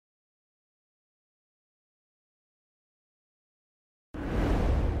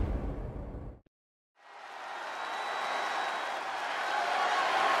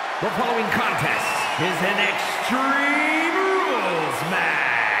The following contest is an Extreme Rules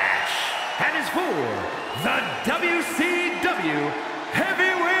match and is for the WCW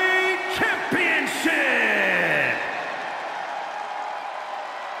Heavyweight Championship.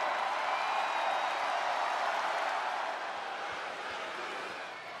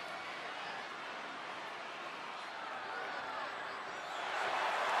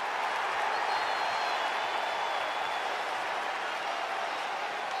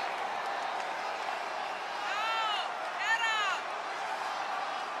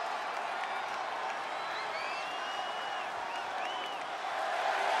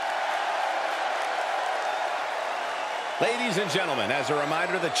 Ladies and gentlemen, as a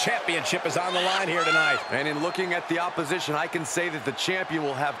reminder, the championship is on the line here tonight. And in looking at the opposition, I can say that the champion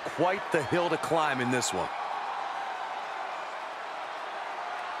will have quite the hill to climb in this one.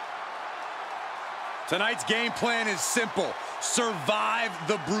 Tonight's game plan is simple. Survive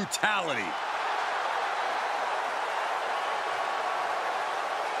the brutality.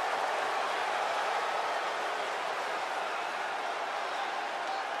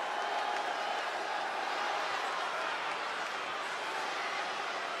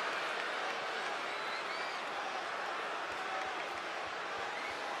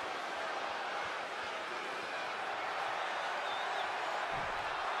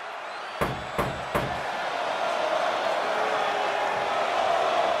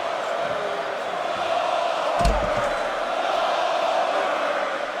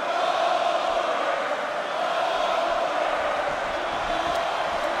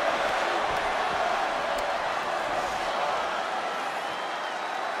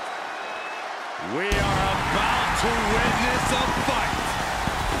 We are about to witness a fight.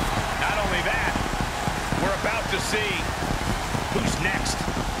 Not only that, we're about to see who's next.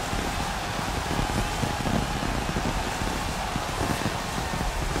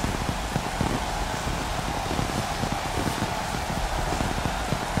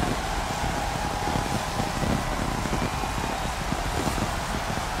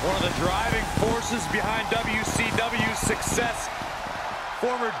 One of the driving forces behind WCW's success,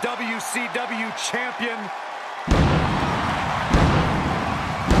 former WCW champion.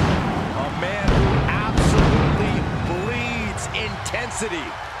 A man who absolutely bleeds intensity.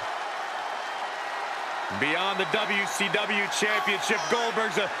 Beyond the WCW championship,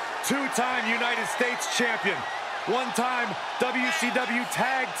 Goldberg's a two-time United States champion, one-time WCW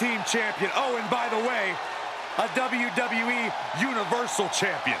tag team champion. Oh, and by the way, a WWE Universal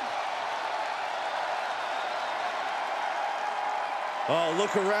champion. Oh,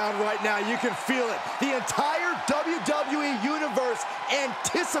 look around right now. You can feel it. The entire WWE Universe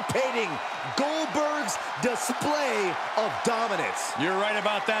anticipating Goldberg's display of dominance. You're right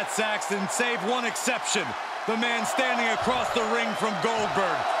about that, Saxton. Save one exception. The man standing across the ring from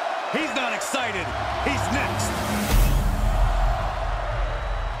Goldberg. He's not excited. He's next.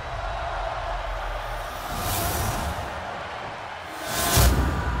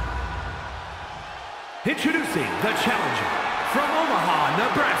 Introducing the challenger from Omaha,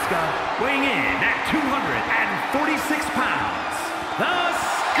 Nebraska, weighing in at 246 pounds, the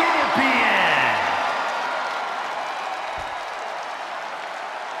Scorpion.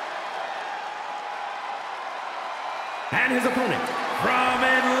 And his opponent from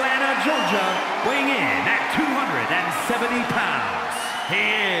Atlanta, Georgia, weighing in at 270 pounds, he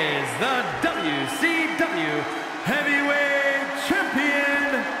is the WCW Heavyweight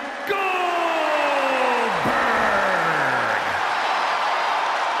Champion, Golddberg.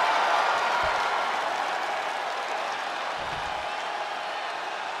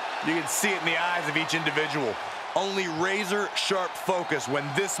 You can see it in the eyes of each individual. Only razor-sharp focus when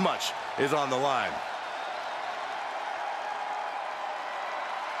this much is on the line.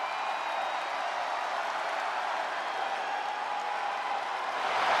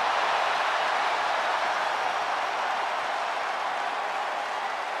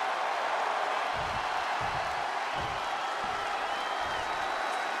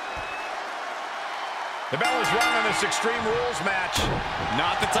 The bell is rung on this Extreme Rules match.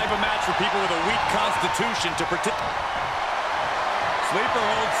 Not the type of match for people with a weak constitution to protect. Sleeper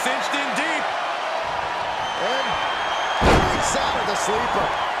hold cinched in deep. And breaks out of the sleeper.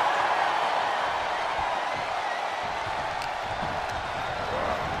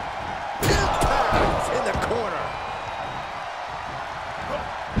 Impact in the corner.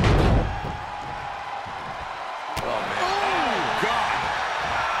 Oh, God.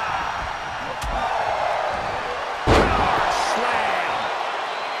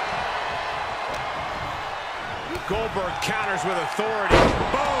 Goldberg counters with authority.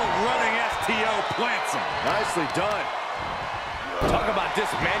 Boom! Running FTO plants him. Nicely done. Talk about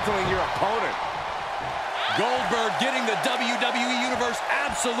dismantling your opponent. Goldberg getting the WWE Universe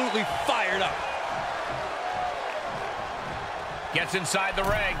absolutely fired up. Gets inside the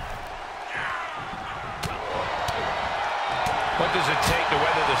ring. What does it take to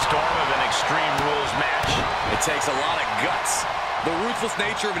weather the storm of an Extreme Rules match? It takes a lot of guts. The ruthless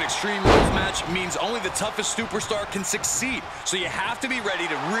nature of an Extreme Rules match means only the toughest superstar can succeed. So you have to be ready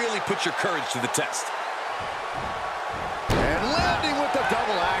to really put your courage to the test. And landing with the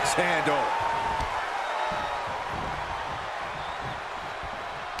double axe handle.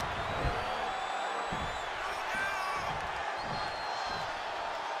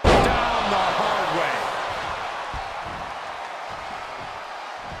 Down the hard way.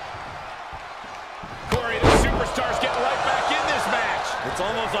 Corey, the superstar's getting right back in this match. It's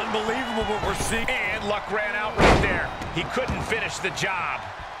almost unbelievable what we're seeing. And luck ran out right there. He couldn't finish the job.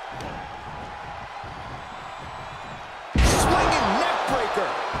 Swinging neck breaker.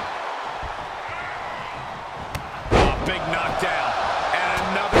 Oh, big knockdown. And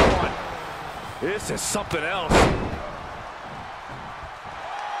another one. This is something else.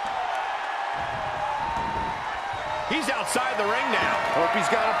 He's outside the ring now. Hope he's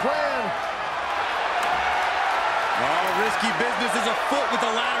got a plan. Oh, risky business is afoot with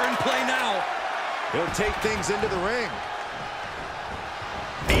the ladder in play now. He'll take things into the ring.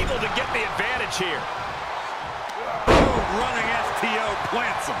 Able to get the advantage here. Running STO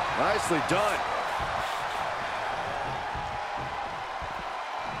plants him. Nicely done.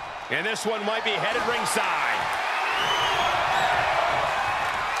 And this one might be headed ringside.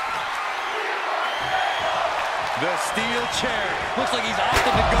 The steel chair. Looks like he's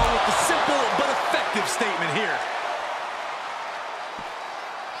opted to go with the simple but effective statement here.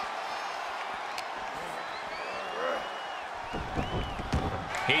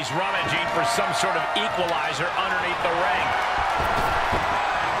 He's rummaging for some sort of equalizer underneath the ring.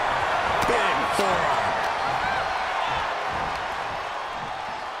 Big forearm.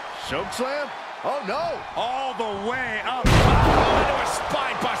 Choke slam? Oh, no. All the way up. Oh, into a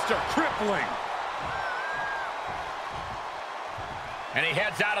spine buster. Crippling. And he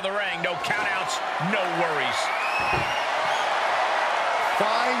heads out of the ring. No countouts, no worries.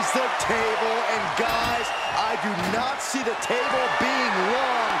 Finds the table, and guys, I do not see the table being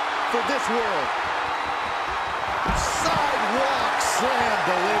long for this world. Sidewalk slam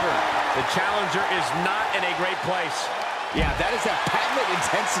delivered. The challenger is not in a great place. Yeah, that is that patented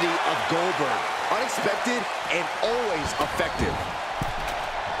intensity of Goldberg. Unexpected and always effective.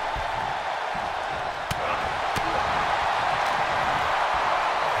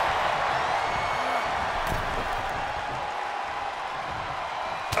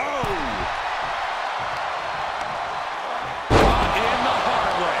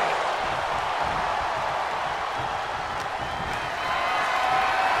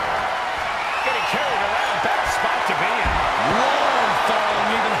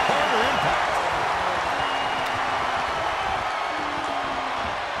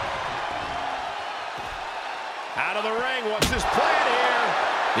 Out of the ring, what's his plan here?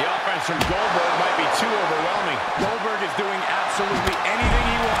 The offense from Goldberg might be too overwhelming. Goldberg is doing absolutely anything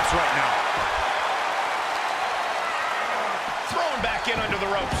he wants right now. Thrown back in under the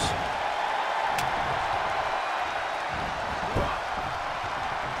ropes.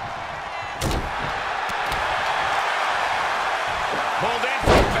 Pulled in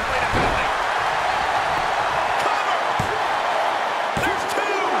from belly to belly. Cover! There's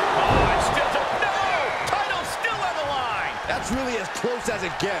two! Oh, it's still no! Title still on the line! That's really as close as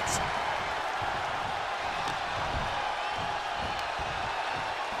it gets.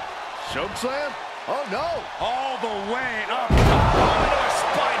 Choke slam? Oh, no. All the way up. Oh, into a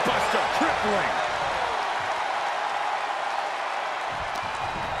spine buster. Crippling.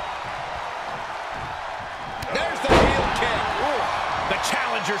 There's the heel kick. Ooh. The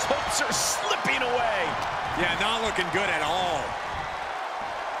challenger's hopes are slipping away. Yeah, not looking good at all.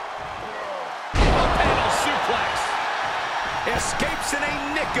 Panel suplex. Escapes in a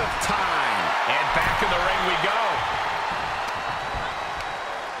nick of time. And back in the ring we go.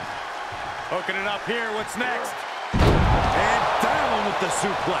 Hooking it up here. What's next? And down with the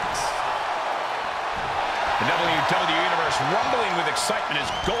suplex. The WWE Universe rumbling with excitement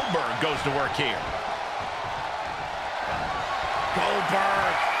as Goldberg goes to work here.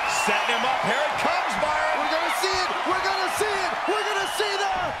 Goldberg setting him up. Here it comes, Byron. We're going to see it. We're going to see it. We're going to see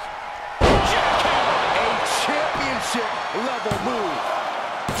that. A championship level move.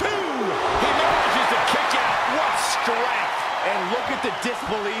 Two. He manages to kick out. What strength. And look at the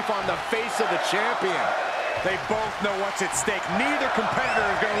disbelief on the face of the champion. They both know what's at stake. Neither competitor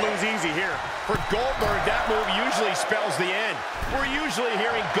is going to lose easy here. For Goldberg, that move usually spells the end. We're usually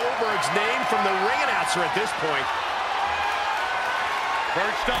hearing Goldberg's name from the ring announcer at this point.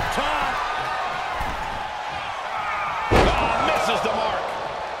 Perched up top. Oh, misses the mark.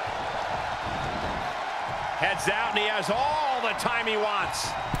 Heads out, and he has all the time he wants.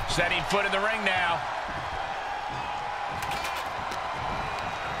 Setting foot in the ring now.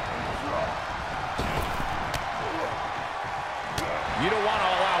 You don't want to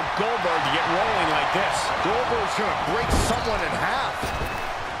allow Goldberg to get rolling like this. Goldberg's going to break someone in half.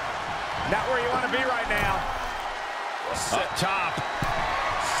 Not where you want to be right now. Up top.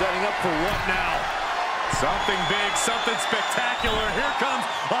 Setting up for what now? Something big, something spectacular. Here comes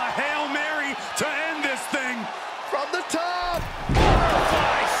a Hail Mary to end this thing. From the top.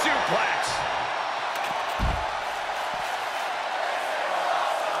 Butterfly suplex.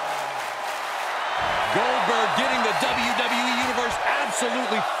 Goldberg getting the WWE Universe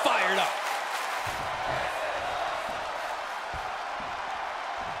absolutely fired up.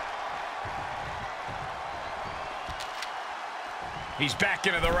 He's back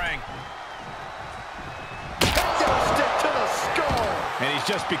into the ring. Stick to the skull. And he's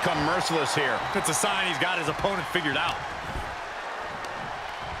just become merciless here. It's a sign he's got his opponent figured out.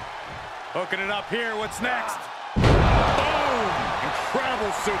 Hooking it up here. What's next? Boom!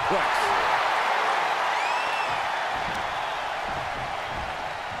 Incredible suplex.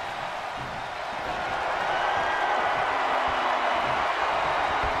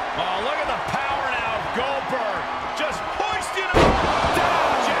 Oh, look at the power now of Goldberg. Just hoisting him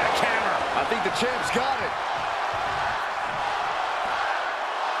down. Jackhammer. I think the champ's got it.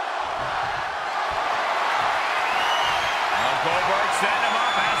 Goldberg setting him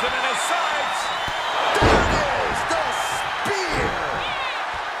up, has him in his sights. There it is, the spear.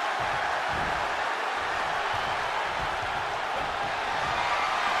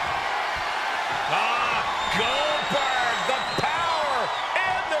 Goldberg, the power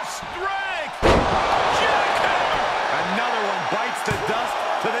and the strength. Jackhammer. Another one bites the dust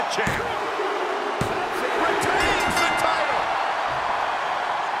to the champ. Retains the title.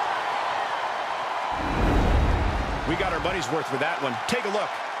 We got our money's worth for that one. Take a look.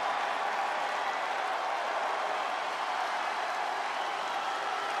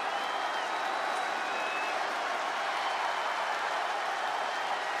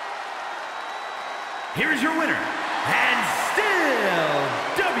 Here's your winner, and still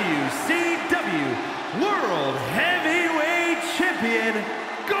WCW World Heavyweight Champion,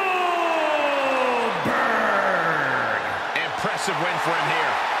 Goldberg. Impressive win for him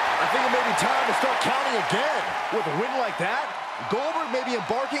here. I think it may be time to start counting again. With a win like that, Goldberg may be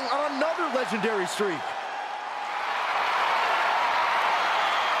embarking on another legendary streak.